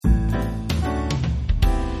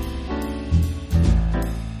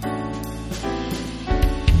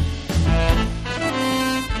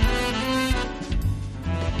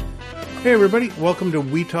Hey everybody, welcome to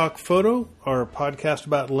We Talk Photo, our podcast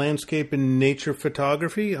about landscape and nature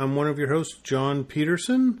photography. I'm one of your hosts, John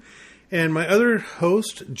Peterson, and my other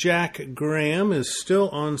host, Jack Graham, is still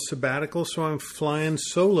on sabbatical, so I'm flying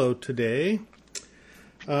solo today.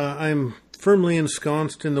 I'm firmly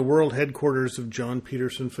ensconced in the world headquarters of John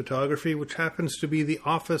Peterson Photography, which happens to be the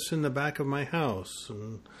office in the back of my house,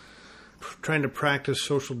 and trying to practice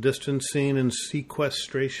social distancing and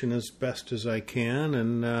sequestration as best as I can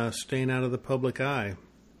and staying out of the public eye.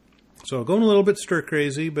 So going a little bit stir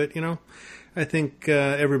crazy, but I think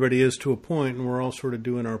everybody is to a point, and we're all sort of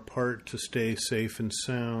doing our part to stay safe and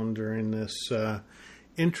sound during this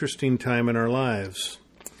interesting time in our lives.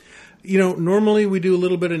 Normally we do a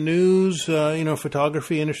little bit of news,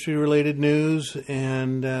 photography industry related news,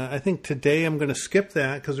 and I think today I'm going to skip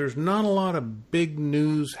that because there's not a lot of big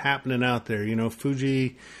news happening out there.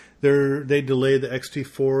 Fuji, they delayed the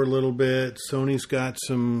X-T4 a little bit. Sony's got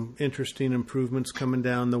some interesting improvements coming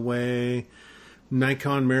down the way.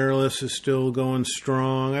 Nikon mirrorless is still going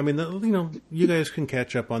strong. I mean, you guys can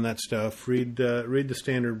catch up on that stuff. Read the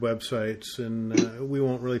standard websites, and we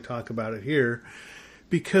won't really talk about it here,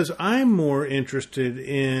 because I'm more interested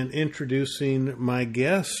in introducing my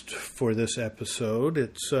guest for this episode.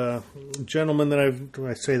 It's a gentleman that I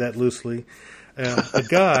say that loosely, a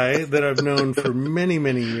guy that I've known for many,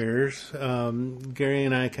 many years. Gary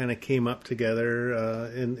and I kind of came up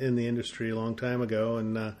together in the industry a long time ago,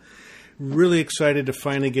 and really excited to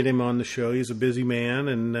finally get him on the show. He's a busy man,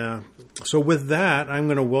 and so with that, I'm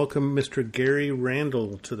going to welcome Mr. Gary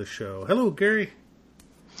Randall to the show. Hello, Gary.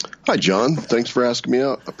 Hi, John. Thanks for asking me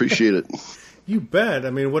out. Appreciate it. You bet. I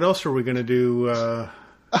mean, what else are we going to do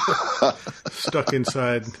stuck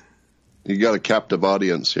inside? You got a captive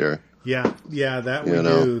audience here. Yeah, that we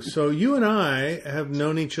do. So you and I have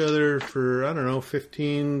known each other for,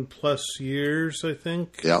 15 plus years, I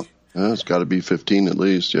think. Yeah, it's got to be 15 at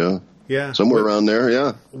least, yeah. Yeah. Somewhere around there,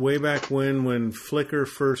 yeah. Way back when Flickr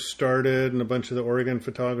first started and a bunch of the Oregon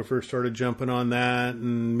photographers started jumping on that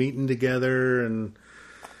and meeting together and...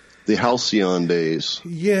 The halcyon days.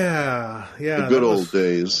 Yeah. The good old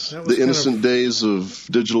days. The innocent days of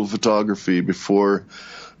digital photography before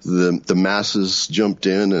the masses jumped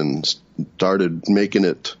in and started making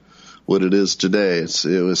it what it is today.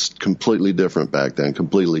 It was completely different back then.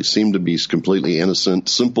 Seemed to be completely innocent,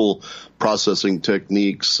 simple processing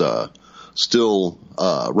techniques, still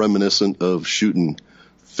reminiscent of shooting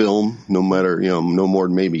film, no matter, no more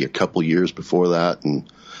than maybe a couple years before that, and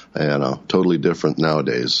totally different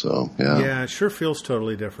nowadays. So, yeah. Yeah, it sure feels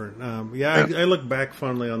totally different. I look back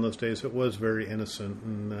fondly on those days. It was very innocent.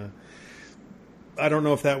 And I don't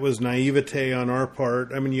know if that was naivete on our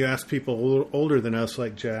part. I mean, you ask people older than us,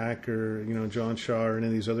 like Jack or, John Shaw or any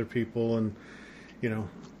of these other people, and,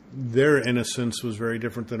 their innocence was very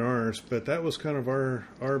different than ours. But that was kind of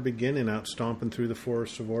our beginning out stomping through the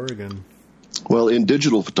forests of Oregon. Well, in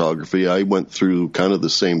digital photography, I went through kind of the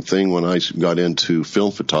same thing when I got into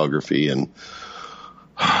film photography, and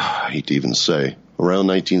I hate to even say, around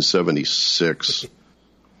 1976,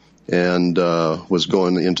 and was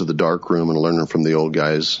going into the dark room and learning from the old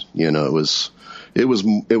guys. It was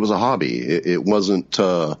a hobby. It wasn't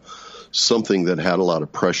something that had a lot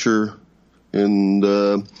of pressure, and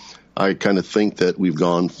I kind of think that we've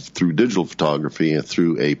gone through digital photography and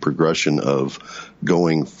through a progression of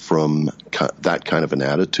going from that kind of an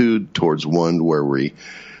attitude towards one where we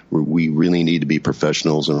really need to be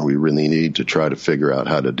professionals, and we really need to try to figure out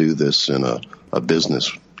how to do this in a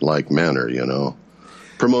business-like manner,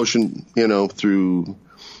 Promotion, through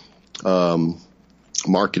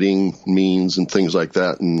marketing means and things like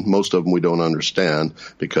that, and most of them we don't understand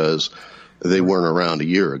because they weren't around a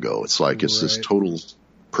year ago. It's like it's this total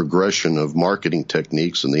progression of marketing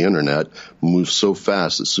techniques, and the internet moves so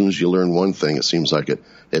fast. As soon as you learn one thing, it seems like it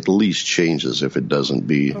at least changes if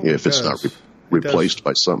it's not replaced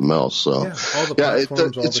by something else. So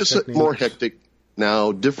it's just more hectic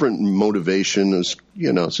now. Different motivation is,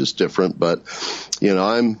 it's just different. But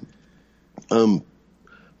I'm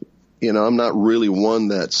not really one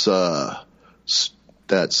that's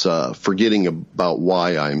forgetting about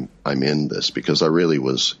why I'm in this, because I really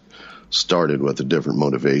was started with a different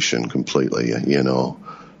motivation completely, and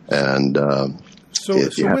so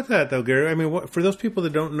with that though, Gary, I mean, for those people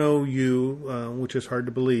that don't know you, which is hard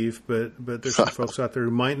to believe, but there's some folks out there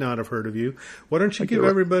who might not have heard of you. Why don't you give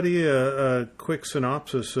everybody a quick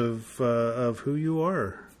synopsis of who you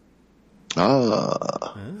are?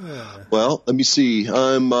 Well, let me see.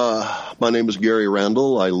 My name is Gary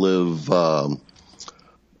Randall. I live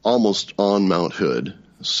almost on Mount Hood.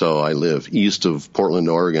 So I live east of Portland,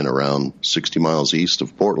 Oregon, around 60 miles east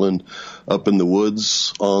of Portland, up in the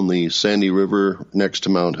woods on the Sandy River next to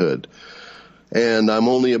Mount Hood. And I'm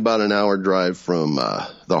only about an hour drive from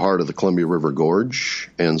the heart of the Columbia River Gorge.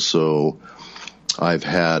 And so I've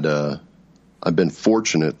been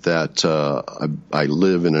fortunate that I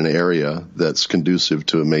live in an area that's conducive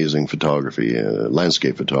to amazing photography,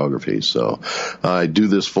 landscape photography. So I do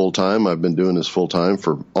this full time. I've been doing this full time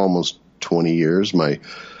for almost 20 years. My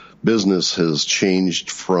business has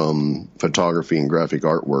changed from photography and graphic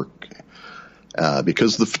artwork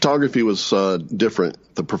because the photography was different.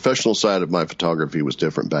 The professional side of my photography was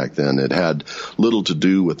different back then. It had little to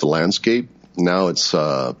do with the landscape. Now it's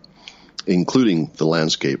including the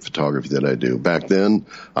landscape photography that I do. Back then,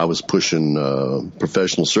 I was pushing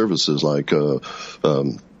professional services like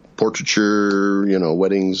portraiture,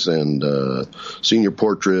 weddings and senior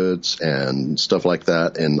portraits and stuff like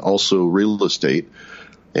that, and also real estate.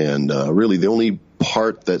 And really, the only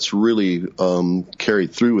part that's really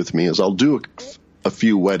carried through with me is I'll do a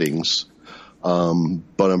few weddings,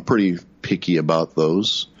 but I'm pretty picky about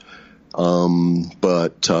those.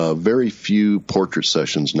 But very few portrait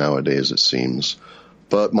sessions nowadays, it seems.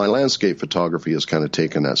 But my landscape photography has kind of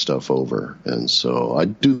taken that stuff over. And so I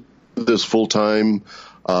do this full time.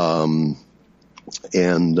 And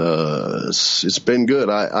it's been good.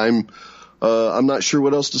 I'm not sure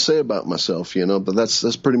what else to say about myself, but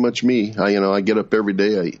that's pretty much me. I get up every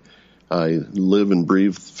day. I live and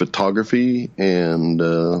breathe photography, and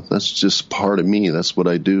that's just part of me. That's what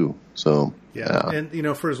I do. So yeah.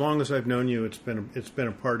 And for as long as I've known you, it's been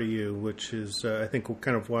a part of you, which is I think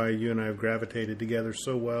kind of why you and I have gravitated together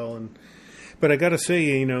so well. But I got to say,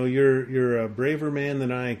 you're a braver man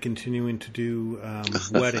than I, continuing to do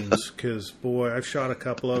weddings, because boy, I've shot a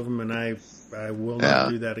couple of them, and I will not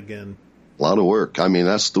do that again. A lot of work. I mean,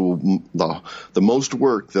 that's the most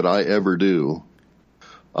work that I ever do.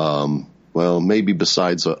 Well, maybe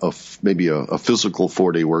besides a physical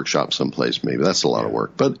 4-day workshop someplace, maybe that's a lot of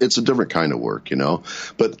work, but it's a different kind of work,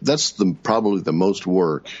 But that's probably the most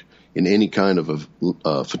work in any kind of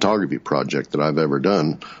a photography project that I've ever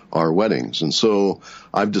done are weddings. And so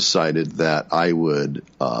I've decided that I would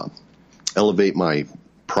elevate my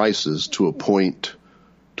prices to a point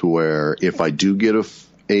to where if I do get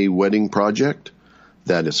a wedding project,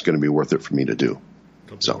 that it's going to be worth it for me to do.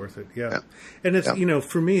 It'll be worth it, yeah. And it's,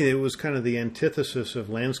 for me, it was kind of the antithesis of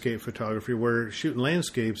landscape photography, where shooting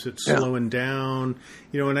landscapes, it's slowing down,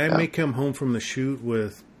 and I may come home from the shoot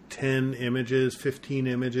with 10 images, 15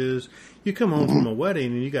 images. You come home from a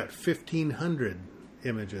wedding and you got 1,500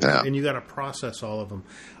 images, and you got to process all of them.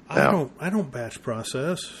 I don't batch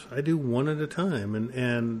process. I do one at a time,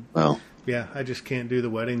 and I just can't do the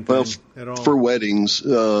wedding thing at all. For weddings,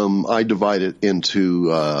 I divide it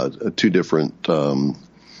into two different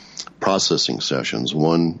processing sessions.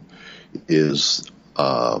 One deals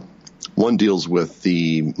with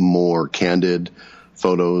the more candid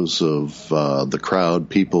photos of the crowd,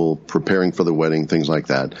 people preparing for the wedding, things like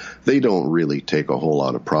that. They don't really take a whole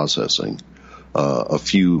lot of processing. A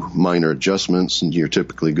few minor adjustments, and you're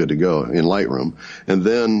typically good to go in Lightroom. And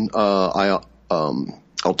then I'll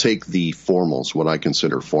take the formals, what I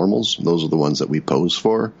consider formals. Those are the ones that we pose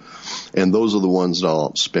for, and those are the ones that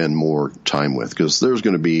I'll spend more time with, because there's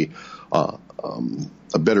going to be a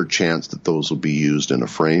better chance that those will be used in a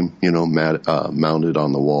frame, mounted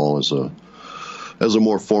on the wall as a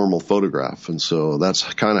more formal photograph. And so that's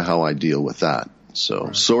kind of how I deal with that.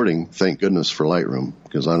 So sorting, thank goodness for Lightroom,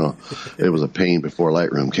 because it was a pain before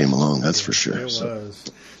Lightroom came along. That's for sure. It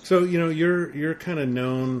was. So you're kind of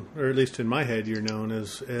known, or at least in my head, you're known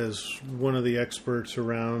as one of the experts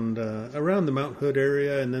around the Mount Hood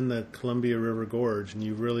area and then the Columbia River Gorge, and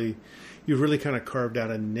you've really kind of carved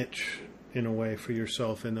out a niche in a way for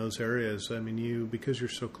yourself in those areas. I mean, because you're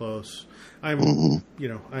so close. I'm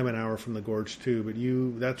an hour from the gorge too, but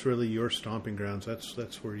that's really your stomping grounds.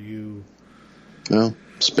 That's where you. Well,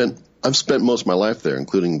 I've spent most of my life there,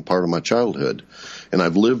 including part of my childhood, and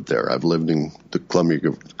I've lived there. I've lived in the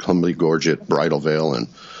Columbia Gorge at Bridal Veil, and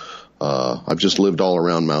I've just lived all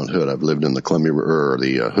around Mount Hood. I've lived in the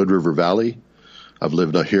Hood River Valley. I've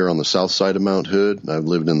lived here on the south side of Mount Hood. I've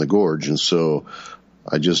lived in the gorge, and so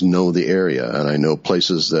I just know the area, and I know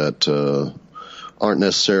places that aren't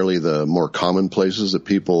necessarily the more common places that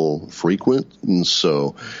people frequent. And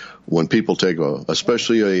so when people take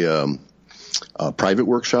especially a private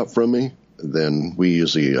workshop from me, then we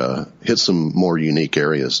usually hit some more unique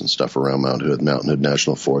areas and stuff around Mountain Hood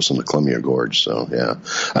National Forest and the Columbia Gorge. So yeah,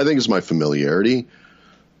 I think it's my familiarity.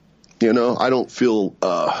 I don't feel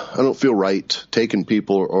right taking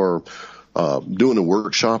people or doing a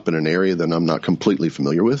workshop in an area that I'm not completely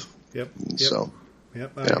familiar with. Yep. So,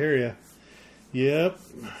 I hear you. Yep,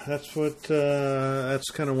 that's what. That's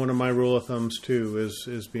kind of one of my rule of thumbs too.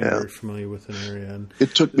 Is being very familiar with an area. And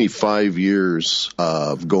it took me 5 years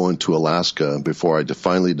of going to Alaska before I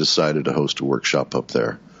finally decided to host a workshop up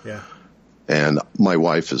there. Yeah. And my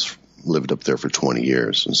wife has lived up there for 20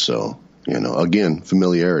 years, and so again,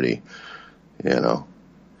 familiarity. It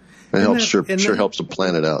helps to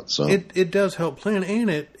plan it out. So it does help plan, and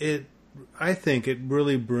it I think it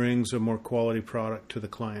really brings a more quality product to the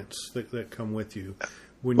clients that come with you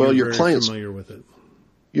when you're very familiar with it.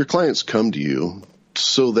 Your clients come to you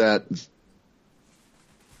so that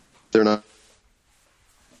they're not,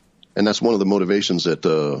 and that's one of the motivations that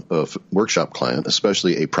a workshop client,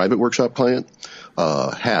 especially a private workshop client,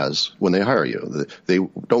 has when they hire you. They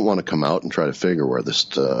don't want to come out and try to figure out where the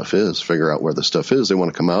stuff is. They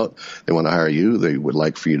want to come out. They want to hire you. They would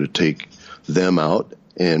like for you to take them out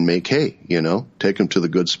and make hay, take them to the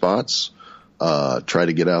good spots, try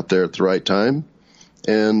to get out there at the right time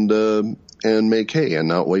and make hay and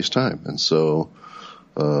not waste time. And so,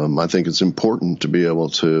 I think it's important to be able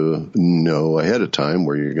to know ahead of time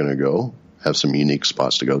where you're going to go, have some unique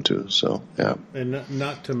spots to go to. So, yeah. And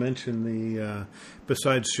not to mention the,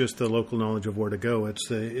 besides just the local knowledge of where to go, it's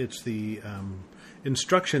the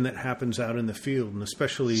instruction that happens out in the field, and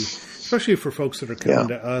especially for folks that are coming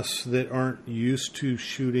to us that aren't used to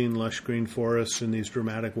shooting lush green forests and these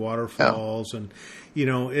dramatic waterfalls, and the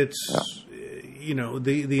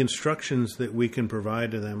instructions that we can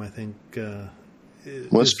provide to them, I think,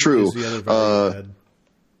 is true. Is the other value add.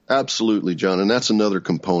 Absolutely, John, and that's another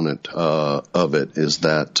component of it is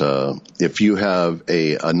that if you have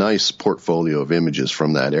a nice portfolio of images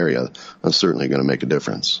from that area, that's certainly going to make a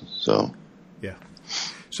difference. So.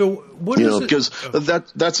 So what is it? Because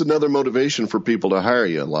that's another motivation for people to hire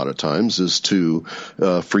you a lot of times is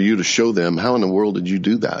for you to show them how in the world did you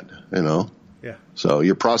do that, Yeah. So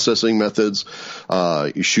your processing methods,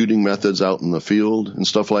 your shooting methods out in the field and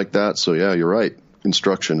stuff like that. So yeah, you're right.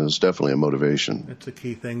 Instruction is definitely a motivation. That's a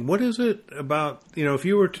key thing. What is it about, if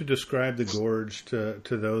you were to describe the gorge to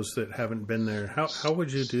those that haven't been there, how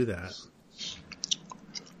would you do that?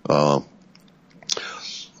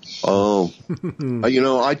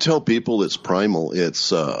 I tell people it's primal.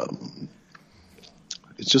 It's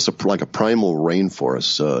just like a primal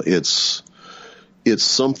rainforest. It's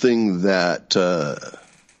something that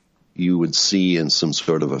you would see in some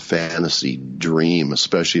sort of a fantasy dream,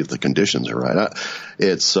 especially if the conditions are right.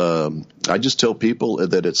 I just tell people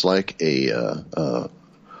that it's like a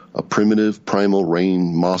primitive primal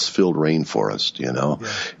moss-filled rainforest,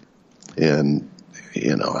 and.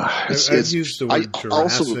 I've used the word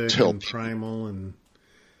Jurassic and primal and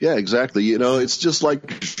yeah, exactly. It's just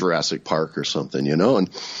like Jurassic Park or something, and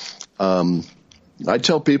I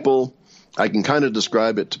tell people I can kind of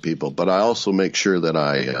describe it to people, but I also make sure that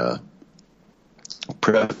I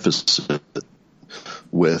preface it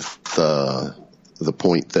with the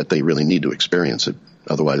point that they really need to experience it.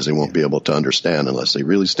 Otherwise, they won't be able to understand unless they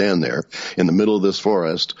really stand there in the middle of this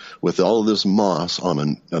forest with all of this moss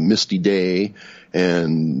on a misty day,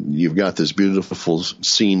 and you've got this beautiful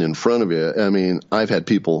scene in front of you. I mean, I've had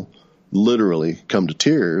people literally come to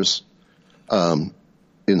tears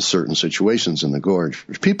in certain situations in the gorge.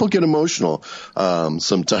 People get emotional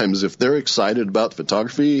sometimes if they're excited about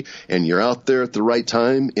photography and you're out there at the right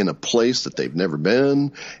time in a place that they've never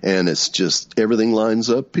been and it's just everything lines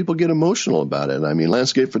up. People get emotional about it. I mean,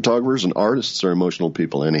 landscape photographers and artists are emotional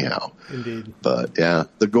people anyhow. Indeed. But yeah,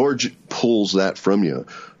 the gorge pulls that from you.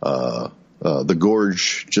 The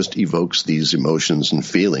gorge just evokes these emotions and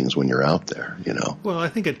feelings when you're out there, Well, I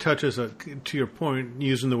think it touches, to your point,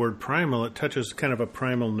 using the word primal, it touches kind of a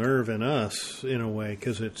primal nerve in us in a way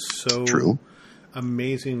because it's so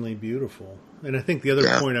amazingly beautiful. And I think the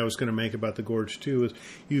other point I was going to make about the gorge, too, is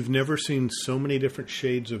you've never seen so many different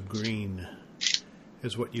shades of green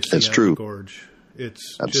as what you see out in the gorge.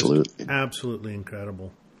 It's just absolutely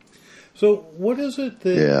incredible. So what is it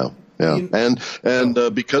that... And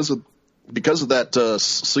because of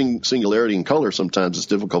that singularity in color, sometimes it's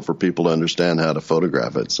difficult for people to understand how to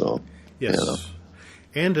photograph it. So yes,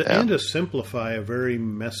 and to simplify a very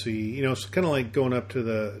messy, it's kind of like going up to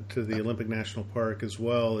the Olympic National Park as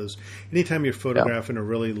well. Is anytime you're photographing a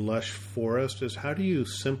really lush forest, is how do you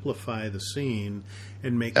simplify the scene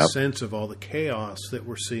and make sense of all the chaos that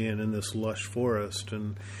we're seeing in this lush forest,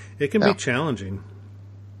 and it can be challenging.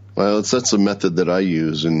 Well, that's a method that I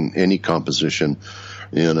use in any composition.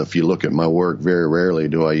 And if you look at my work, very rarely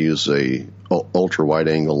do I use a ultra wide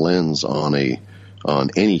angle lens on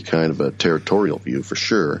any kind of a territorial view for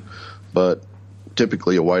sure. But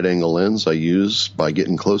typically a wide-angle lens I use by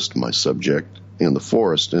getting close to my subject in the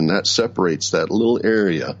forest, and that separates that little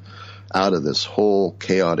area out of this whole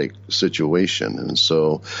chaotic situation. And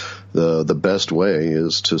so the best way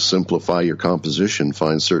is to simplify your composition,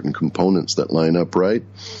 find certain components that line up right,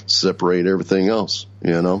 separate everything else,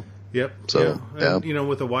 Yep. So, yeah. And,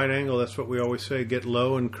 with a wide angle, that's what we always say, get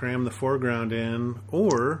low and cram the foreground in,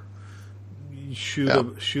 or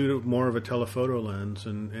shoot more of a telephoto lens,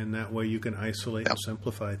 and that way you can isolate and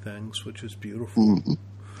simplify things, which is beautiful. Mm-hmm.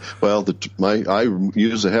 Well, I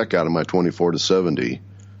use the heck out of my 24-70.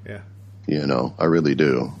 Yeah. I really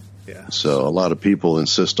do. Yeah. So a lot of people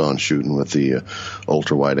insist on shooting with the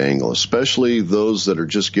ultra wide angle, especially those that are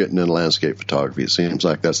just getting in landscape photography. It seems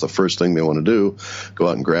like that's the first thing they want to do: go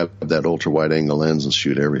out and grab that ultra wide angle lens and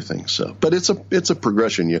shoot everything. So, but it's a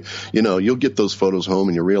progression. You'll get those photos home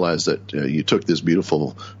and you realize that you took this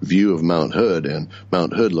beautiful view of Mount Hood, and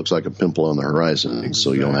Mount Hood looks like a pimple on the horizon. Exactly.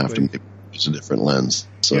 So you'll have to use a different lens.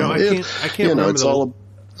 So I can't remember. It's all.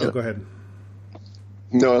 Go ahead.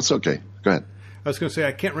 No, it's okay. Go ahead. I was going to say,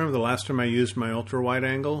 I can't remember the last time I used my ultra-wide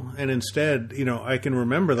angle, and instead, I can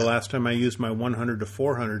remember the last time I used my 100 to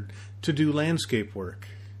 400 to do landscape work.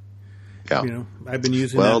 Yeah. I've been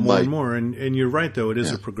using that more and more, and you're right, though, it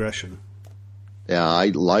is a progression. Yeah, I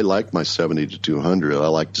like my 70 to 200. I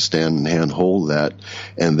like to stand and hand hold that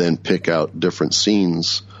and then pick out different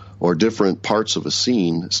scenes or different parts of a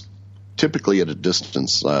scene, typically at a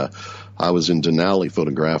distance. I was in Denali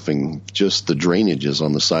photographing just the drainages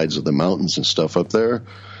on the sides of the mountains and stuff up there,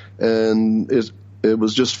 and it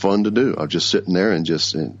was just fun to do. I was just sitting there and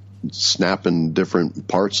just snapping different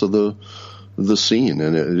parts of the scene,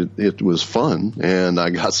 and it was fun, and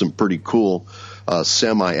I got some pretty cool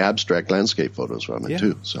semi-abstract landscape photos from it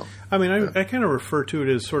too. So I mean, I kind of refer to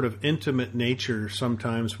it as sort of intimate nature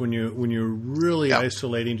sometimes when you're really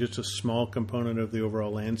isolating just a small component of the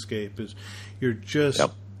overall landscape. Is you're just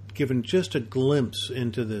given just a glimpse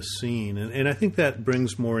into this scene, and I think that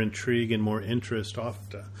brings more intrigue and more interest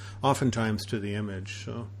oftentimes to the image.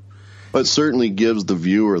 So, but it certainly gives the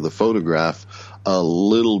viewer of the photograph a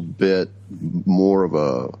little bit more of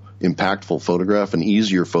a impactful photograph, an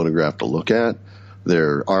easier photograph to look at.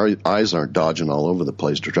 Their eyes aren't dodging all over the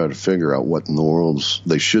place to try to figure out what in the world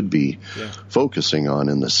they should be focusing on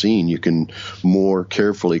in the scene. You can more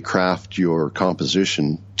carefully craft your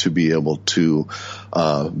composition to be able to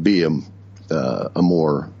be a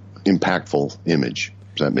more impactful image.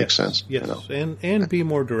 Does that make sense? Yes, and be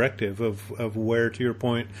more directive of where, to your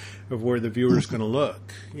point, of where the viewer's going to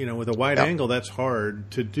look. With a wide angle, that's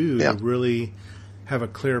hard to do, to really have a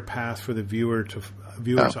clear path for the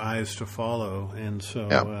viewer's eyes to follow, and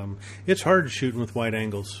so it's hard shooting with wide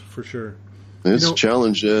angles for sure. It's a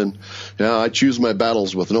challenge, and I choose my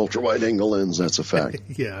battles with an ultra wide angle lens. That's a fact.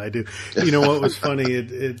 Yeah, I do. What was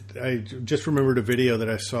funny? I just remembered a video that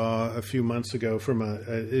I saw a few months ago from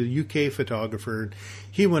a UK photographer.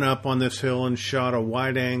 He went up on this hill and shot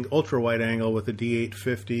a ultra wide angle with a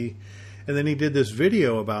D850. And then he did this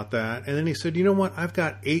video about that, and then he said, "You know what? I've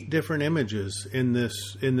got 8 different images in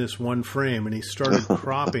this one frame," and he started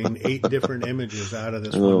cropping 8 different images out of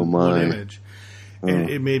this one image, and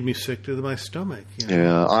it made me sick to my stomach.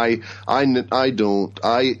 Yeah, I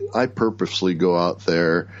purposely go out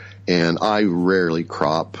there, and I rarely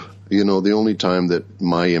crop. The only time that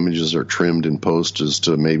my images are trimmed in post is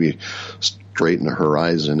to maybe straighten the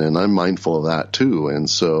horizon, and I'm mindful of that too, and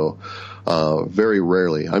so. Very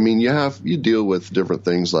rarely. I mean, you deal with different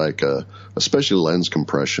things like, especially lens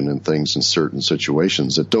compression and things in certain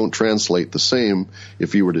situations that don't translate the same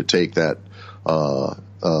if you were to take that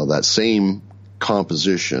same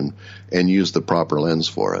composition and use the proper lens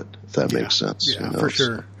for it, if that makes sense. Yeah, for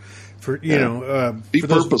sure. Be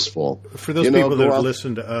purposeful. For those people that have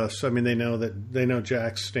listened to us, I mean, they know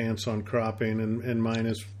Jack's stance on cropping, and mine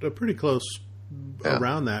is pretty close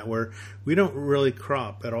around that, where we don't really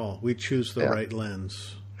crop at all. We choose the right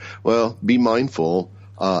lens. Well, be mindful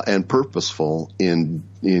and purposeful in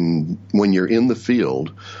when you're in the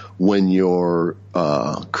field, when you're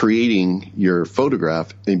creating your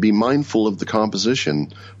photograph, and be mindful of the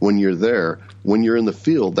composition when you're there. When you're in the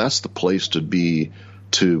field, that's the place to be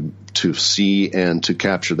to see and to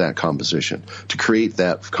capture that composition, to create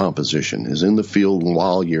that composition is in the field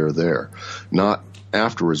while you're there, not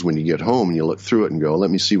afterwards when you get home and you look through it and go, let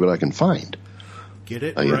me see what I can find. Get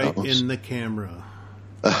it right in the camera.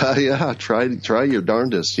 Try your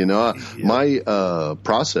darndest. My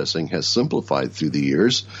processing has simplified through the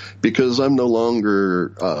years because I'm no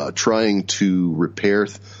longer trying to repair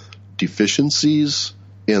deficiencies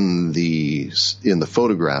in the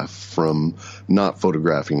photograph from not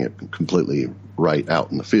photographing it completely right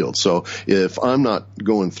out in the field. So if I'm not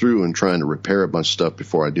going through and trying to repair a bunch of stuff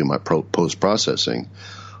before I do my post-processing,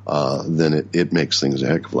 then it makes things a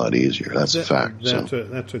heck of a lot easier. That's a fact.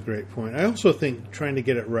 That's a great point. I also think trying to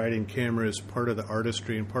get it right in camera is part of the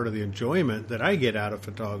artistry and part of the enjoyment that I get out of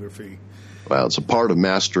photography. Well, it's a part of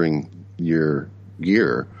mastering your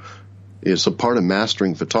gear. It's a part of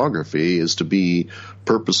mastering photography is to be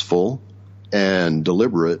purposeful and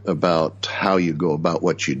deliberate about how you go about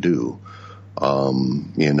what you do.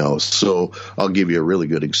 So I'll give you a really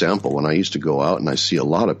good example. When I used to go out, and I see a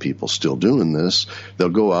lot of people still doing this, they'll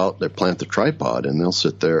go out, they plant the tripod, and they'll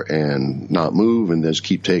sit there and not move and just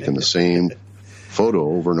keep taking the same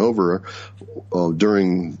photo over and over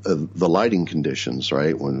during the lighting conditions,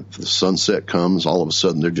 right? When the sunset comes, all of a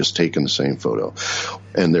sudden they're just taking the same photo.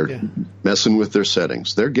 And they're messing with their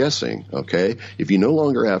settings. They're guessing, okay? If you no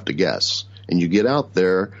longer have to guess, and you get out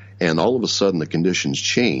there and all of a sudden the conditions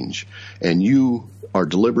change and you are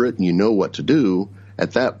deliberate and you know what to do,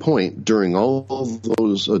 at that point during all of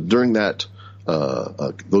those,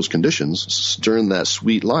 those conditions, during that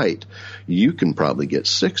sweet light, you can probably get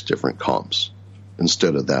 6 different comps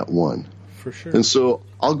instead of that one. For sure. And so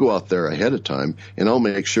I'll go out there ahead of time and I'll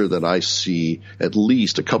make sure that I see at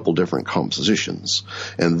least a couple different compositions.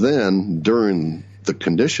 And then during the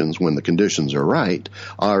conditions, when the conditions are right,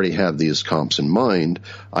 I already have these comps in mind.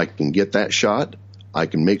 I can get that shot. I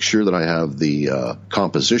can make sure that I have the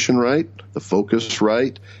composition right, the focus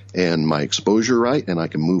right, and my exposure right, and I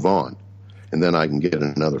can move on. And then I can get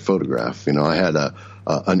another photograph. I had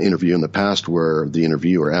an interview in the past where the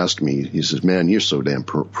interviewer asked me, he says, "Man, you're so damn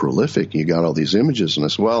prolific. You got all these images." And I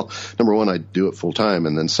said, well, number one, I do it full time.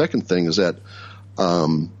 And then second thing is that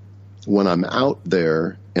when I'm out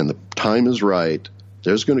there and the time is right,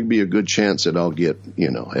 there's going to be a good chance that I'll get,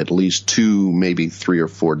 at least 2, maybe 3 or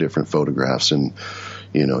 4 different photographs in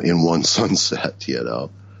one sunset,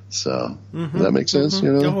 So does that make sense?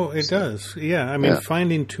 Oh, it does. Yeah. I mean,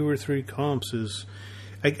 finding 2 or 3 comps is,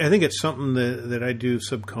 I think it's something that I do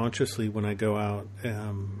subconsciously when I go out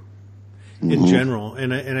in general.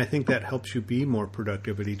 And I think that helps you be more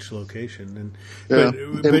productive at each location. But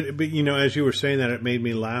as you were saying that, it made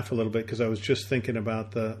me laugh a little bit because I was just thinking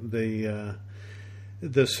about the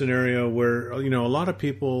scenario where, a lot of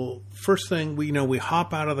people, first thing, we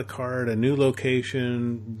hop out of the car at a new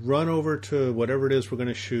location, run over to whatever it is we're going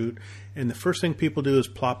to shoot, and the first thing people do is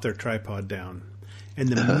plop their tripod down. And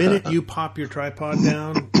the minute you pop your tripod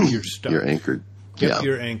down, you're stuck. You're anchored. Yep,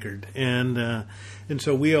 you're anchored. And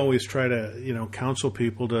so we always try to, counsel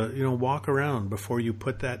people to, walk around before you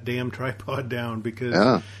put that damn tripod down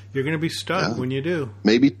because you're going to be stuck when you do.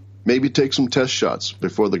 Maybe take some test shots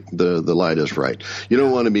before the light is right. You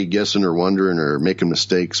don't want to be guessing or wondering or making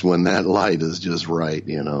mistakes when that light is just right,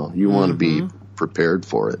 You want to be prepared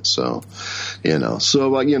for it. So,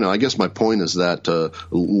 I guess my point is that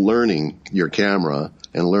learning your camera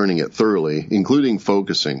and learning it thoroughly, including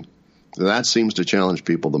focusing, that seems to challenge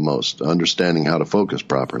people the most, understanding how to focus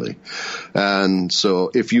properly. And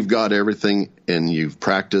so if you've got everything and you've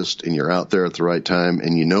practiced and you're out there at the right time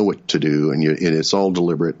and you know what to do and it's all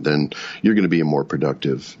deliberate, then you're going to be a more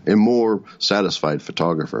productive and more satisfied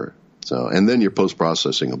photographer. So, and then your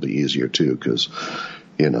post-processing will be easier too because,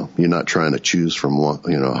 you're not trying to choose from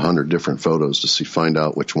 100 different photos to find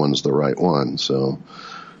out which one's the right one. So,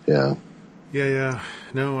 yeah. Yeah.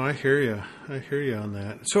 No, I hear you. On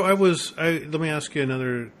that. So let me ask you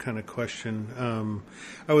another kind of question.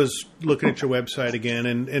 I was looking at your website again,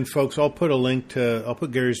 and folks, I'll put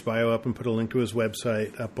Gary's bio up and put a link to his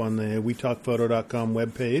website up on the wetalkphoto.com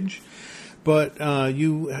webpage. But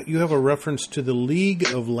you have a reference to the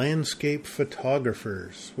League of Landscape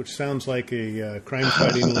Photographers, which sounds like a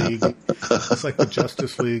crime-fighting league. It's like the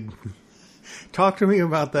Justice League. Talk to me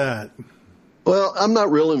about that. Well, I'm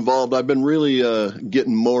not real involved. I've been really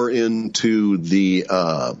getting more into the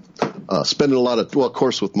spending a lot of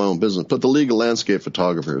course, with my own business. But the League of Landscape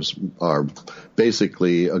Photographers are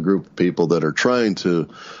basically a group of people that are trying to,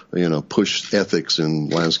 push ethics in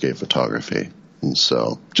landscape photography. And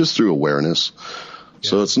so just through awareness. Yeah.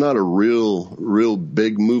 So it's not a real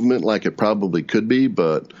big movement like it probably could be,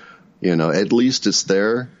 but at least it's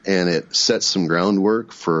there and it sets some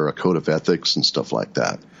groundwork for a code of ethics and stuff like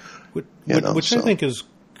that. Which I think is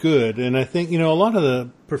good. And I think, a lot of the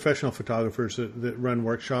professional photographers that run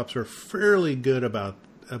workshops are fairly good about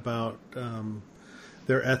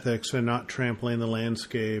their ethics and not trampling the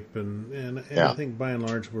landscape. And I think by and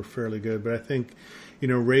large we're fairly good. But I think,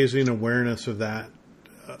 raising awareness of that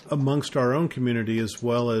amongst our own community as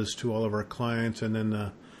well as to all of our clients and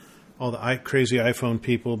then all the crazy iPhone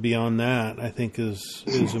people beyond that, I think is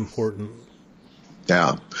important.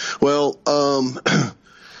 Yeah. Well,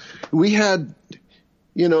 we had,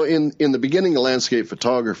 in the beginning of landscape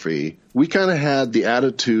photography, we kind of had the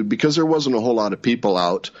attitude, because there wasn't a whole lot of people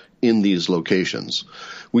out in these locations,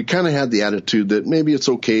 we kind of had the attitude that maybe it's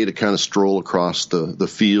okay to kind of stroll across the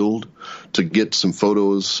field to get some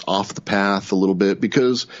photos off the path a little bit,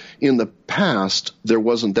 because in the past there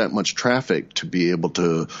wasn't that much traffic to be able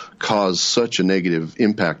to cause such a negative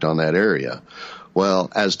impact on that area. Well,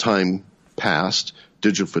 as time passed,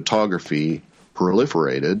 digital photography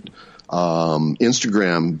proliferated,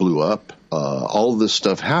 Instagram blew up, all of this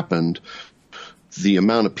stuff happened. The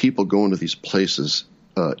amount of people going to these places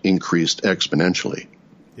increased exponentially.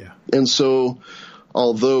 Yeah. And so,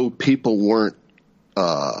 although people weren't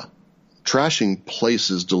trashing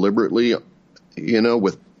places deliberately,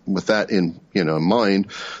 with that in mind,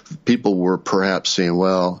 people were perhaps saying,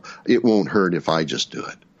 well, it won't hurt if I just do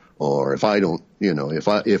it. Or if I don't,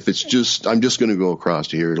 if it's just, I'm just going to go across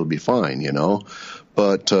to here, it'll be fine,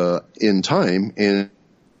 But in time, and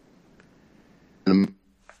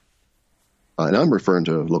I'm referring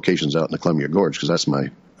to locations out in the Columbia Gorge because that's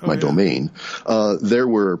my domain. There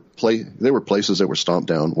were places that were stomped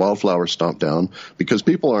down, wildflowers stomped down, because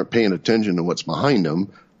people aren't paying attention to what's behind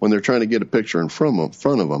them when they're trying to get a picture in front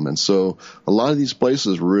of them. And so a lot of these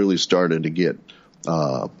places really started to get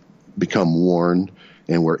become worn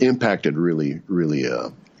and were impacted really, really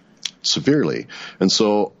severely. And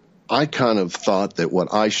so I kind of thought that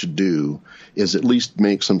what I should do is at least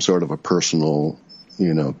make some sort of a personal,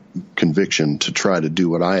 conviction to try to do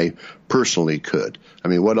what I personally could. I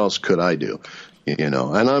mean, what else could I do? And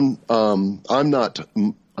I'm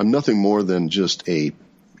nothing more than just a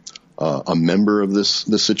member of this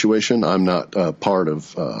situation. I'm not part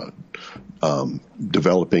of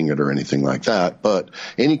developing it or anything like that, but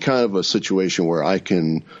any kind of a situation where I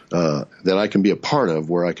can that I can be a part of,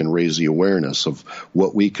 where I can raise the awareness of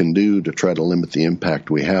what we can do to try to limit the impact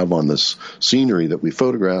we have on this scenery that we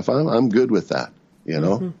photograph, I'm good with that.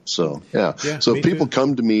 Mm-hmm. So so if people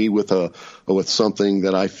come to me with something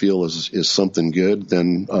that I feel is something good,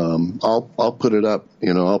 then I'll put it up.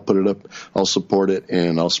 I'll support it,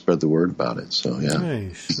 and I'll spread the word about it. So yeah,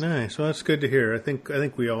 nice. Well, that's good to hear. I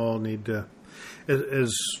think we all need to,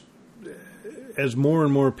 as more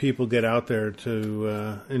and more people get out there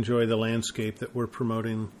to enjoy the landscape that we're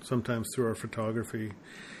promoting, sometimes through our photography.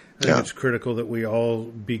 I think it's critical that we all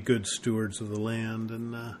be good stewards of the land.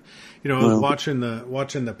 And I was watching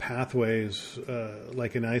the pathways,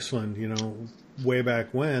 like in Iceland. Way back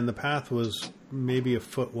when the path was maybe a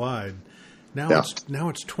foot wide. Now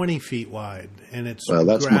it's 20 feet wide, and it's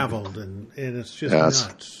graveled, and it's just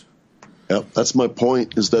nuts. Yep, that's my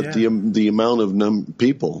point. Is that the amount of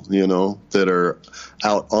people that are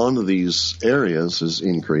out onto these areas is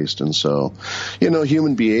increased, and so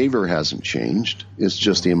human behavior hasn't changed. It's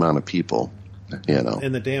just the amount of people,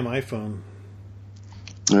 And the damn iPhone.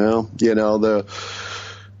 Well, you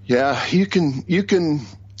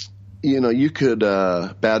could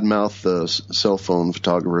badmouth the cell phone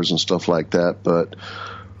photographers and stuff like that, but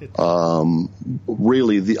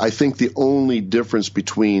really, I think the only difference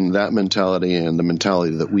between that mentality and the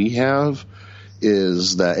mentality that we have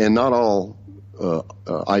is that, and not all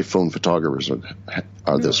iPhone photographers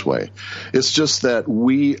are this way. It's just that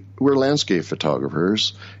we're landscape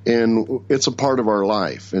photographers, and it's a part of our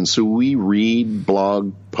life. And so we read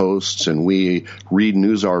blog posts and we read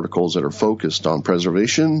news articles that are focused on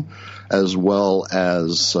preservation, as well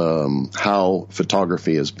as how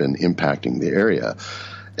photography has been impacting the area.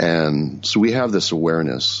 And so we have this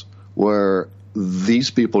awareness where these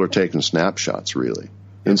people are taking snapshots, really.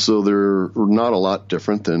 And so they're not a lot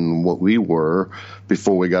different than what we were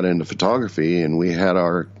before we got into photography, and we had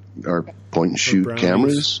our point and shoot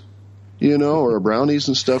cameras, or brownies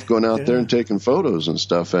and stuff, going out there and taking photos and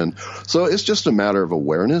stuff. And so it's just a matter of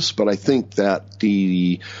awareness. But I think that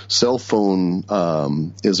the cell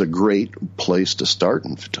phone is a great place to start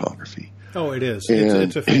in photography. Oh, it is.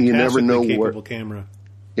 It's a fantastically capable camera.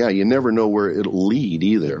 Yeah, you never know where it'll lead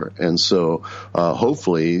either. And so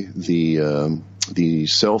hopefully the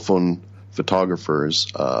cell phone photographers,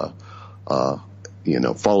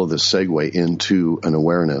 follow this segue into an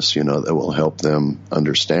awareness, that will help them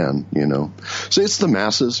understand, So it's the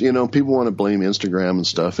masses, people want to blame Instagram and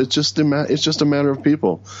stuff. It's just a matter of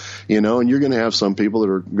people, and you're going to have some people that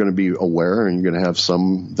are going to be aware, and you're going to have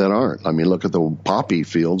some that aren't. I mean, look at the poppy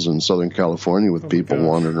fields in Southern California with people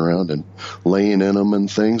wandering around and laying in them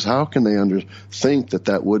and things. How can they think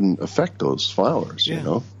that wouldn't affect those flowers,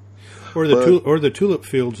 Or the tulip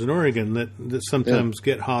fields in Oregon that sometimes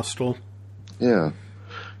get hostile. Yeah.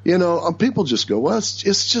 People just go, well,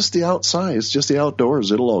 it's just the outside. It's just the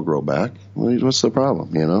outdoors. It'll all grow back. What's the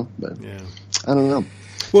problem, But yeah. I don't know.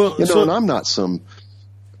 Well, and I'm not some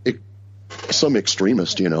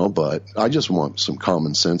extremist, but I just want some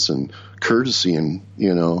common sense and courtesy and,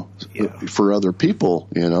 for other people,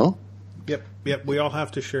 Yep. We all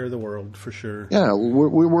have to share the world for sure. Yeah.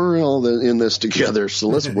 We're all in this together. So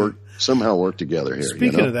let's somehow work together here.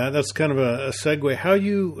 Speaking of that, that's kind of a segue. How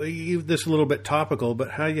this is a little bit topical,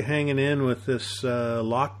 but how you hanging in with this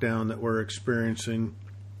lockdown that we're experiencing?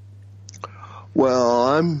 Well,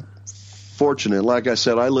 I'm fortunate. Like I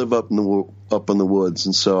said, I live up in the woods,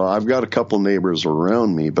 and so I've got a couple neighbors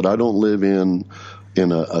around me, but I don't live in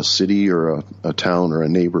a city or a town or a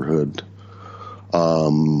neighborhood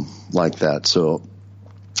like that. So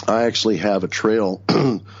I actually have a trail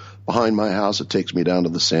behind my house that takes me down to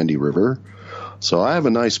the Sandy River. So I have a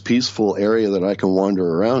nice peaceful area that I can wander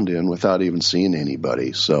around in without even seeing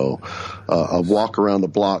anybody. So a walk around the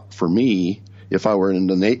block for me, if I were in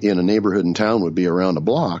a neighborhood in town, would be around a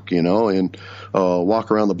block, and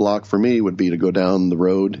walk around the block for me would be to go down the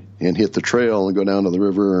road and hit the trail and go down to the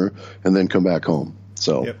river and then come back home.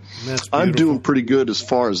 So I'm doing pretty good as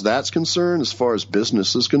far as that's concerned. As far as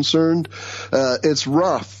business is concerned, it's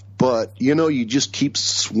rough, but you just keep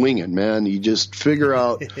swinging, man. You just figure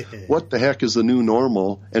out what the heck is the new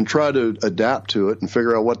normal and try to adapt to it and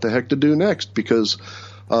figure out what the heck to do next. Because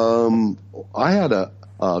I had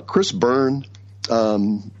a Chris Byrne.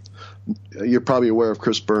 You're probably aware of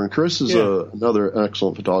Chris Byrne. Chris is another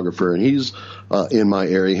excellent photographer, and he's in my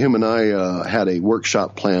area. Him and I had a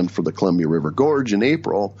workshop planned for the Columbia River Gorge in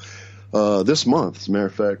April this month. As a matter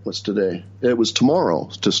of fact, what's today? It was tomorrow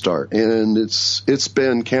to start, and it's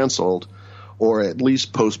been canceled or at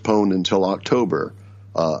least postponed until October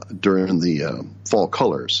during the fall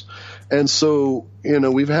colors. And so,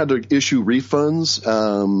 we've had to issue refunds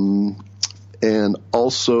and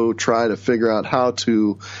also try to figure out how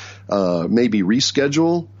to maybe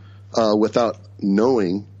reschedule without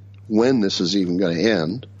knowing when this is even going to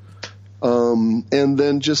end. And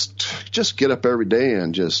then just get up every day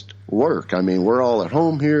and just work. I mean, we're all at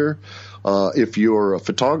home here. If you're a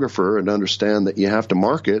photographer and understand that you have to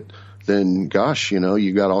market, then gosh,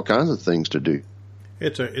 you got all kinds of things to do.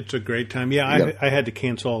 It's a great time. Yeah, I had to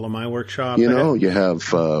cancel all of my workshops. You have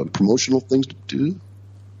promotional things to do.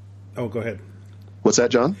 Oh, go ahead. What's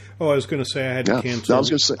that, John? Oh, I was going to say I had to cancel. I was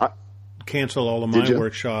going to say cancel all of my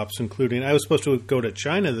workshops, including I was supposed to go to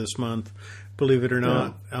China this month, believe it or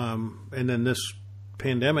not, and then this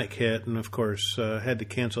pandemic hit, and of course had to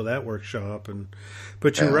cancel that workshop.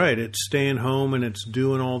 But you're right; it's staying home and it's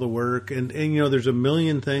doing all the work, and there's a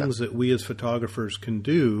million things that we as photographers can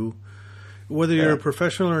do. Whether you're a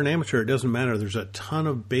professional or an amateur, it doesn't matter. There's a ton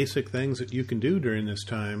of basic things that you can do during this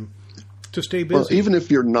time to stay busy. Well, even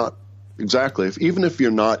if you're not. Exactly. Even if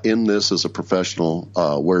you're not in this as a professional,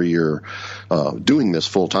 where you're doing this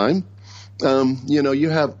full time, you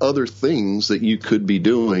have other things that you could be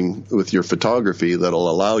doing with your photography that'll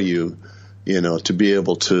allow you, to be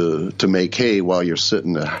able to make hay while you're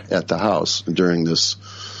sitting at the house during this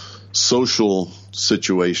social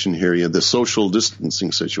situation here, the social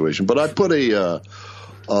distancing situation. But I put a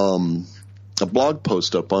blog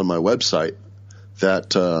post up on my website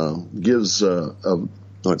that gives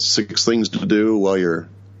 6 things to do while you're,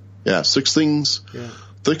 6 things. Yeah.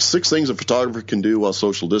 6 things a photographer can do while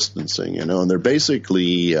social distancing, and they're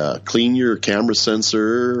basically clean your camera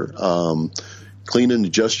sensor, clean and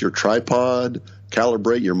adjust your tripod,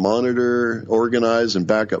 calibrate your monitor, organize and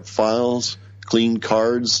back up files, clean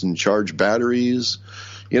cards and charge batteries,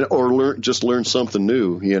 or learn something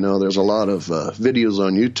new. There's a lot of videos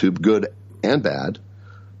on YouTube, good and bad.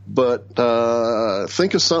 But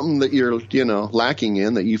think of something that you're, lacking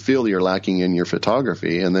in, that you feel you're lacking in your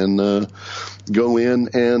photography, and then go in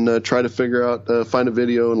and try to figure out, find a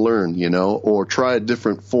video and learn, or try a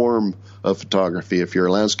different form of photography. If you're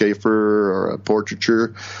a landscaper or a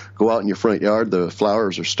portraiture, go out in your front yard. The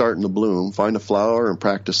flowers are starting to bloom. Find a flower and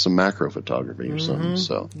practice some macro photography or something.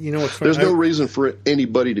 So there's no reason for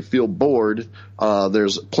anybody to feel bored.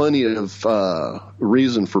 There's plenty of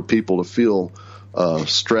reason for people to feel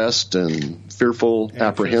stressed and fearful, anxious,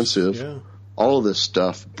 apprehensive, all of this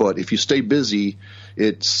stuff. But if you stay busy,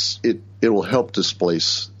 it will help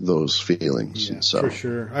displace those feelings. Yeah, so, for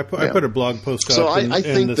sure. I put a blog post up. So I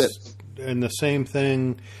think and the same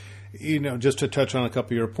thing, just to touch on a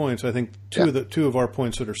couple of your points, I think two of our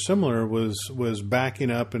points that are similar was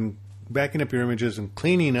backing up your images and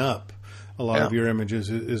cleaning up a lot of your images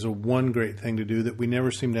is a one great thing to do that we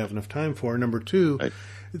never seem to have enough time for. Number 2,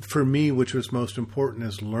 for me, which was most important,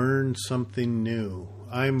 is learn something new.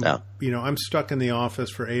 I'm stuck in the office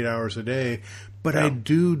for 8 hours a day, but I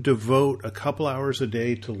do devote a couple hours a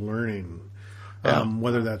day to learning.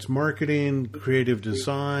 Whether that's marketing, creative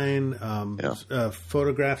design,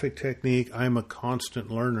 photographic technique, I'm a constant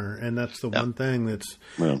learner, and that's the one thing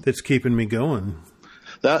that's keeping me going.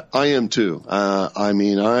 That I am too.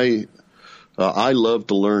 I love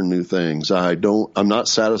to learn new things. I'm not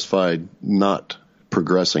satisfied not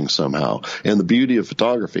progressing somehow. And the beauty of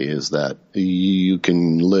photography is that you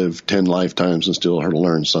can live 10 lifetimes and still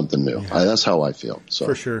learn something new. That's how I feel. So,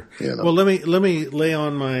 for sure. Well, let me lay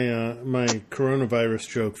on my coronavirus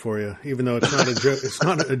joke for you, even though it's not a joke. It's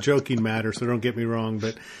not a joking matter, so don't get me wrong.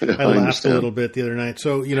 But I laughed a little bit the other night.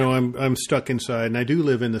 So I'm stuck inside, and I do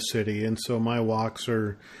live in the city, and so my walks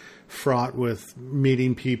are fraught with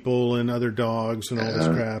meeting people and other dogs and all this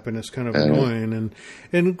crap, and it's kind of annoying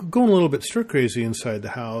and going a little bit stir crazy inside the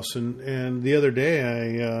house. And the other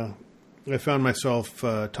day I found myself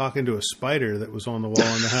talking to a spider that was on the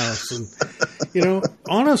wall in the house, and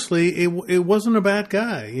honestly, it wasn't a bad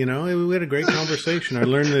guy. We had a great conversation. I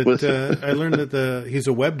learned that he's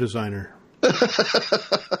a web designer.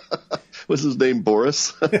 Was his name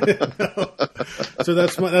Boris? No. So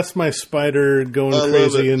that's my spider going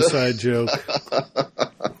crazy inside joke.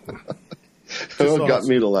 It got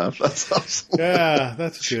me to laugh. That's awesome. Yeah,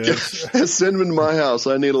 that's good. Send him to my house.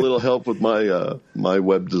 I need a little help with my my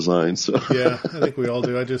web design. So yeah, I think we all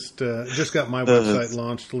do. I just got my website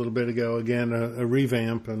launched a little bit ago. Again, a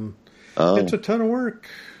revamp, and it's a ton of work.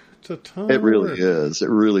 It really is. It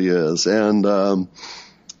really is. And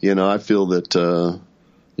I feel that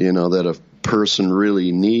that a person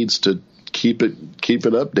really needs to keep it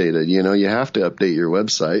updated. You have to update your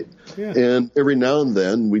website. Yeah. And every now and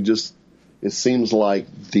then it seems like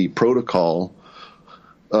the protocol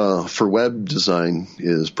for web design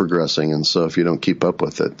is progressing. And so if you don't keep up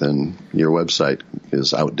with it, then your website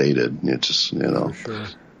is outdated. It's just, For sure.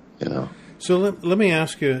 So let me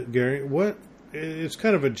ask you, Gary, it's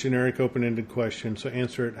kind of a generic open-ended question, so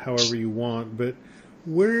answer it however you want, but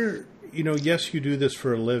where, yes, you do this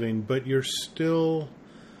for a living, but you're still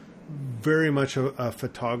very much a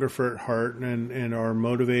photographer at heart and are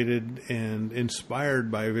motivated and inspired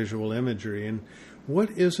by visual imagery. And what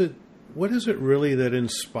is it really that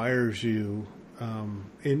inspires you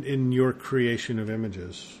in your creation of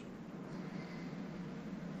images?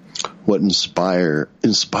 What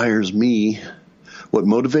inspires me? What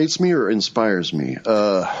motivates me or inspires me?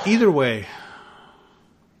 Either way.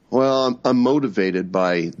 Well, I'm motivated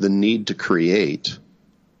by the need to create,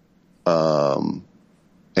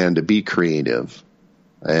 and to be creative.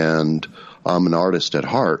 And I'm an artist at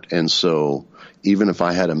heart. And so even if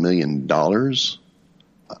I had $1 million,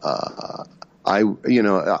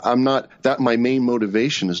 I'm not that. My main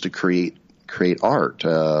motivation is to create art.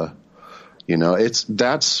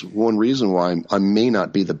 That's one reason why I may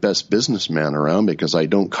not be the best businessman around, because I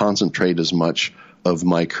don't concentrate as much of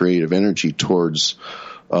my creative energy towards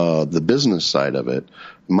the business side of it.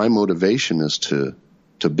 My motivation is to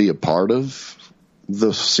be a part of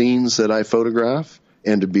the scenes that I photograph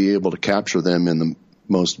and to be able to capture them in the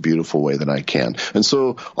most beautiful way that I can. And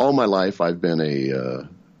so all my life I've been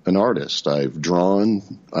an artist. I've drawn,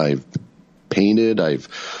 I've painted, I've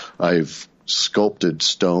sculpted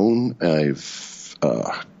stone. I've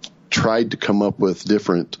tried to come up with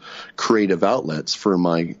different creative outlets for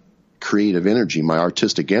my creative energy, my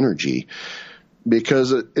artistic energy,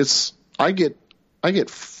 because I get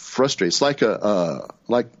frustrated. It's like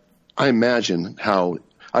I imagine how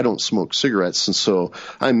I don't smoke cigarettes, and so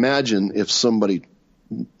I imagine if somebody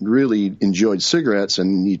really enjoyed cigarettes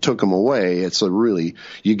and you took them away,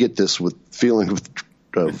 you get this feeling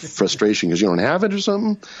of frustration because you don't have it or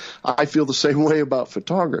something. I feel the same way about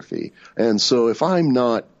photography, and so if I'm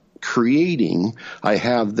not creating, I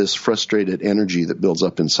have this frustrated energy that builds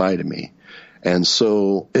up inside of me. And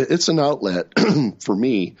so it's an outlet for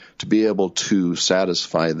me to be able to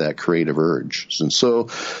satisfy that creative urge. And so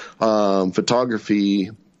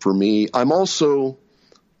photography for me, I'm also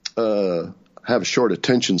have a short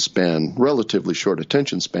attention span, relatively short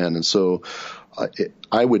attention span. And so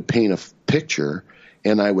I would paint a picture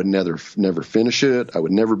and I would never finish it. I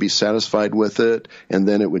would never be satisfied with it. And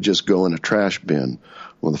then it would just go in a trash bin.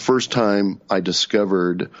 Well, the first time I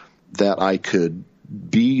discovered that I could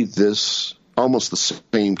be this almost the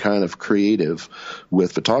same kind of creative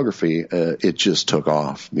with photography, it just took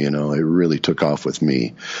off. It really took off with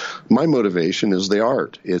me. My motivation is the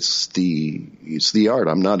art. It's the art.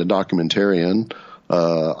 I'm not a documentarian.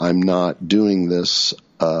 I'm not doing this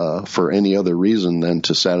for any other reason than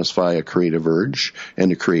to satisfy a creative urge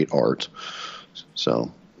and to create art.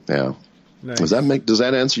 So Yeah. Nice. Does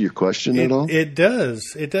that answer your question at all? It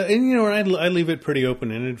does. It does. And, I leave it pretty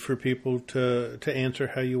open-ended for people to answer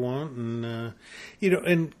how you want. And,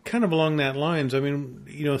 and kind of along that lines, I mean,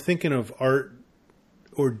 thinking of art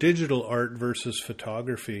or digital art versus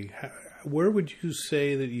photography, where would you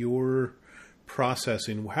say that you're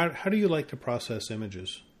processing? How do you like to process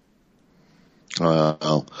images?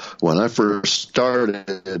 When I first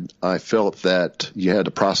started, I felt that you had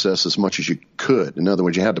to process as much as you could. In other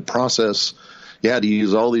words, you had to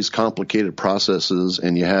use all these complicated processes,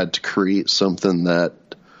 and you had to create something that,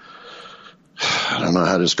 I don't know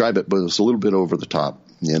how to describe it, but it was a little bit over the top.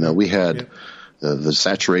 We had the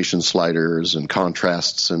saturation sliders and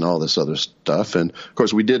contrasts and all this other stuff. And of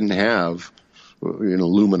course, we didn't have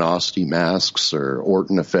luminosity masks or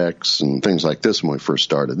Orton effects and things like this when we first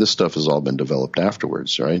started. This stuff has all been developed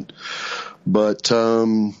afterwards, right? But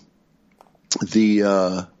what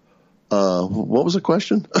was the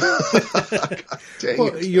question?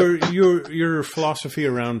 Well, your philosophy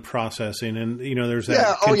around processing, and there's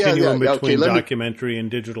that continuum between documentary and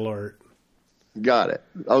digital art. Got it.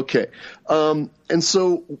 Okay. And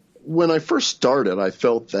so when I first started, I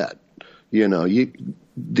felt that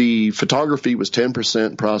the photography was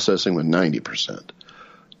 10%, processing was 90%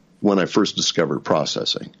 when I first discovered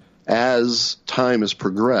processing. As time has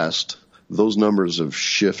progressed, those numbers have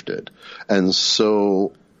shifted. And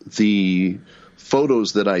so the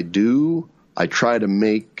photos that I do, I try to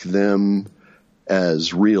make them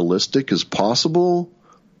as realistic as possible,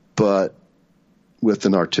 but with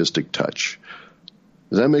an artistic touch.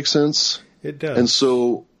 Does that make sense? It does. And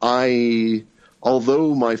so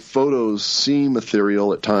although my photos seem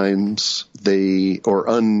ethereal at times,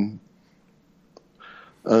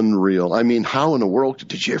 unreal. I mean, how in the world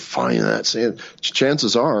did you find that?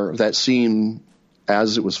 Chances are that scene,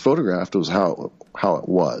 as it was photographed, was how it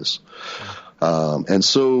was. And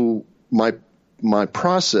so my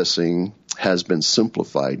processing has been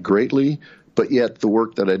simplified greatly, but yet the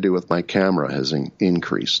work that I do with my camera has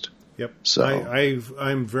increased. Yep. So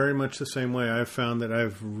I'm very much the same way. I've found that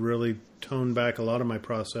I've really toned back a lot of my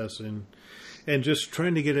processing and just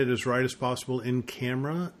trying to get it as right as possible in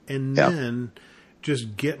camera, and then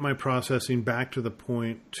just get my processing back to the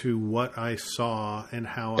point to what I saw and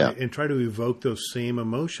how and try to evoke those same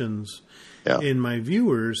emotions in my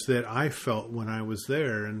viewers that I felt when I was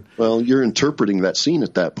there. And well, you're interpreting that scene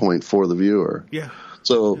at that point for the viewer. Yeah.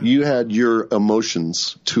 So you had your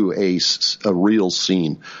emotions to a real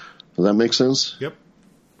scene. Does that make sense? Yep.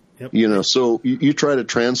 So you try to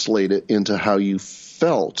translate it into how you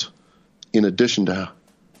felt in addition to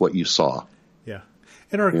what you saw. Yeah.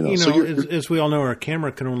 And as we all know, our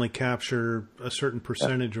camera can only capture a certain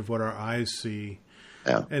percentage of what our eyes see.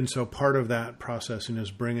 Yeah. And so part of that processing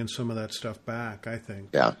is bringing some of that stuff back, I think.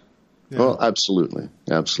 Yeah. Well, absolutely.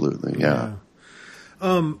 Absolutely. Yeah.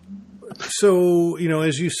 So,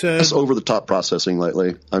 as you said, it's over the top processing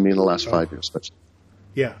lately. I mean, the last 5 years.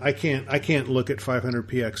 Yeah, I can't look at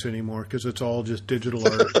 500px anymore because it's all just digital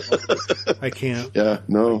art. I can't. Yeah,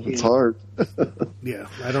 no, it's hard. Yeah,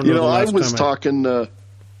 I don't know. I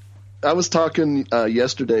was talking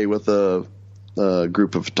yesterday with a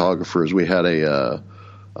group of photographers. We had a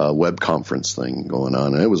web conference thing going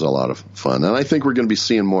on, and it was a lot of fun. And I think we're going to be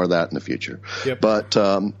seeing more of that in the future. Yep. But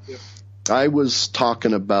I was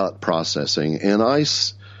talking about processing, and I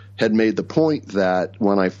had made the point that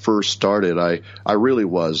when I first started, I really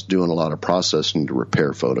was doing a lot of processing to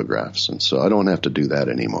repair photographs. And so I don't have to do that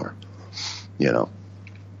anymore, Yeah,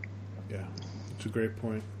 it's a great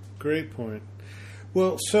point. Great point.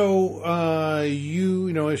 Well, so as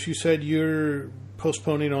you said, you're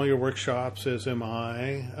postponing all your workshops, as am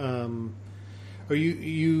I.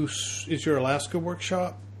 Is your Alaska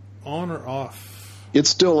workshop on or off? It's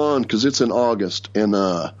still on because it's in August, and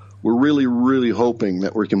we're really, really hoping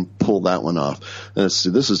that we can pull that one off. And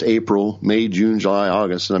this is April, May, June, July,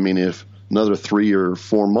 August. And I mean, if another 3 or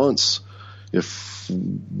 4 months, if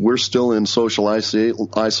we're still in social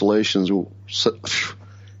isolation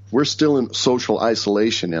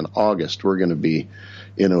in August, we're going to be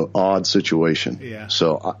in an odd situation. Yeah.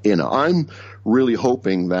 So, I'm really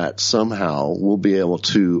hoping that somehow we'll be able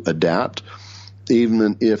to adapt,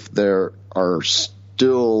 even if there are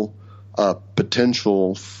still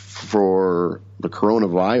potential for the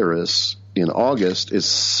coronavirus in August. Is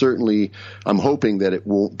certainly, I'm hoping that it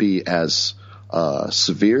won't be as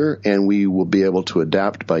severe, and we will be able to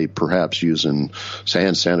adapt by perhaps using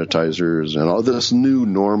hand sanitizers and all this new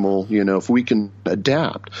normal. If we can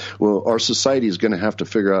adapt, well, our society is going to have to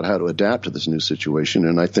figure out how to adapt to this new situation.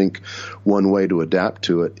 And I think one way to adapt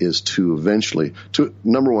to it is to eventually,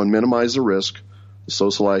 number one, minimize the risk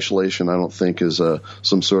Social isolation, I don't think, is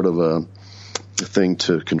some sort of a thing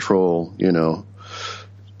to control,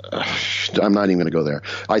 I'm not even going to go there.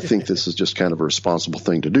 I think this is just kind of a responsible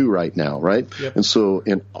thing to do right now, right? Yep. And so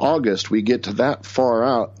in August, we get to that far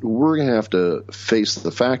out, we're going to have to face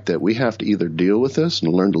the fact that we have to either deal with this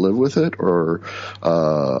and learn to live with it, or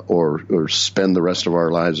spend the rest of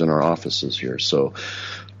our lives in our offices here. So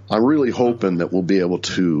I'm really hoping that we'll be able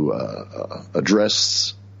to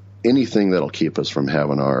address anything that'll keep us from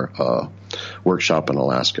having our workshop in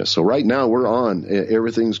Alaska. So right now we're on.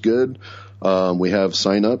 Everything's good. We have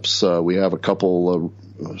sign-ups. We have a couple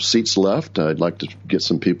seats left. I'd like to get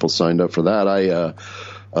some people signed up for that.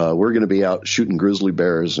 We're going to be out shooting grizzly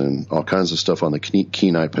bears and all kinds of stuff on the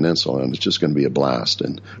Kenai Peninsula, and it's just going to be a blast.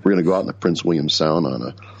 And we're going to go out in the Prince William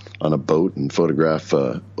Sound on a boat and photograph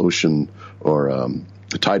ocean or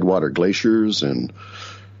tidewater glaciers and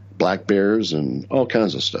black bears and all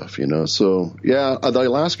kinds of stuff, So, yeah, the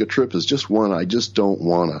Alaska trip is just one I just don't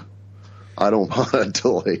want to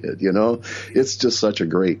delay it, It's just such a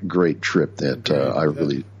great, great trip that I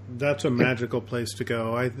really... That's a magical place to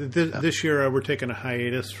go. This year we're taking a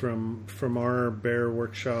hiatus from our bear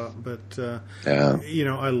workshop, but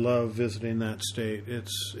I love visiting that state.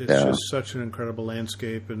 It's just such an incredible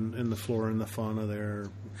landscape and the flora and the fauna there.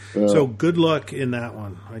 So good luck in that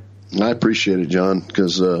one. I appreciate it, John,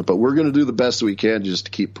 but we're going to do the best that we can just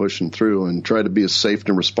to keep pushing through and try to be as safe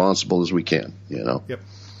and responsible as we can. Yep,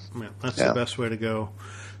 that's the best way to go.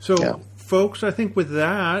 So. Folks, I think with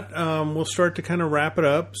that, we'll start to kind of wrap it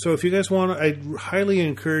up. So if you guys want, I highly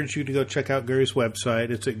encourage you to go check out Gary's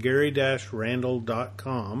website. It's at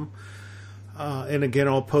gary-randall.com. And again,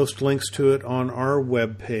 I'll post links to it on our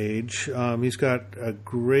webpage. He's got a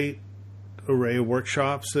great array of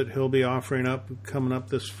workshops that he'll be offering up coming up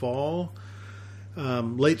this fall,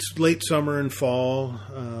 late summer and fall.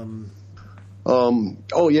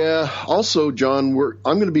 Also, John,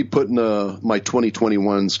 I'm going to be putting my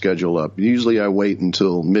 2021 schedule up. Usually I wait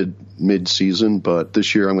until mid-season, but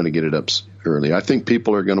this year I'm going to get it up early. I think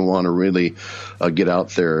people are going to want to really get out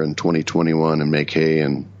there in 2021 and make hay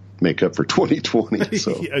and make up for 2020.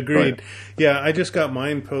 So, Agreed. Right. Yeah, I just got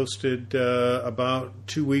mine posted about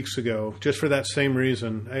 2 weeks ago, just for that same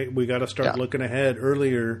reason. We got to start looking ahead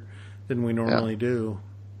earlier than we normally do.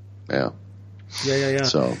 Yeah. Yeah.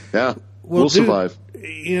 So, yeah. We'll survive.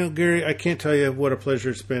 Gary, I can't tell you what a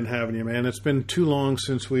pleasure it's been having you, man. It's been too long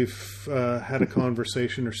since we've had a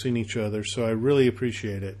conversation or seen each other, so I really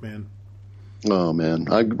appreciate it, man. Oh, man.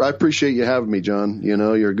 I appreciate you having me, John.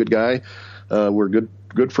 You're a good guy. We're good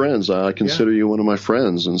friends. I consider you one of my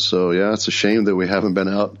friends, and so, it's a shame that we haven't been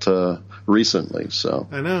out recently. So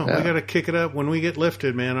I know. We got to kick it up when we get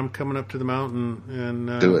lifted, man. I'm coming up to the mountain,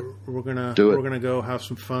 and do it. We're gonna go have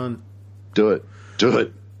some fun. Do it.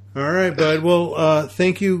 All right, bud. Well,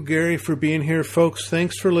 thank you, Gary, for being here. Folks,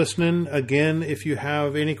 thanks for listening. Again, if you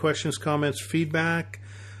have any questions, comments, feedback,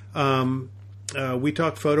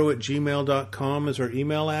 wetalkphoto@gmail.com is our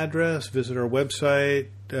email address. Visit our website,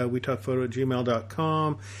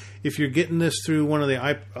 wetalkphoto@gmail.com. If you're getting this through one of the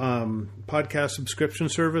podcast subscription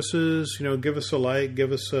services, give us a like,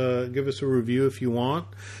 give us a review if you want.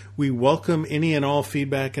 We welcome any and all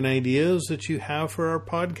feedback and ideas that you have for our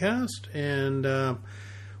podcast. And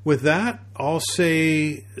with that, I'll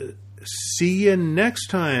say see you next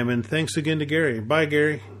time. And thanks again to Gary. Bye,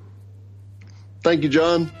 Gary. Thank you,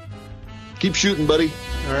 John. Keep shooting, buddy.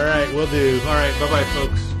 All right, will do. All right, bye-bye,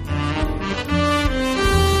 folks.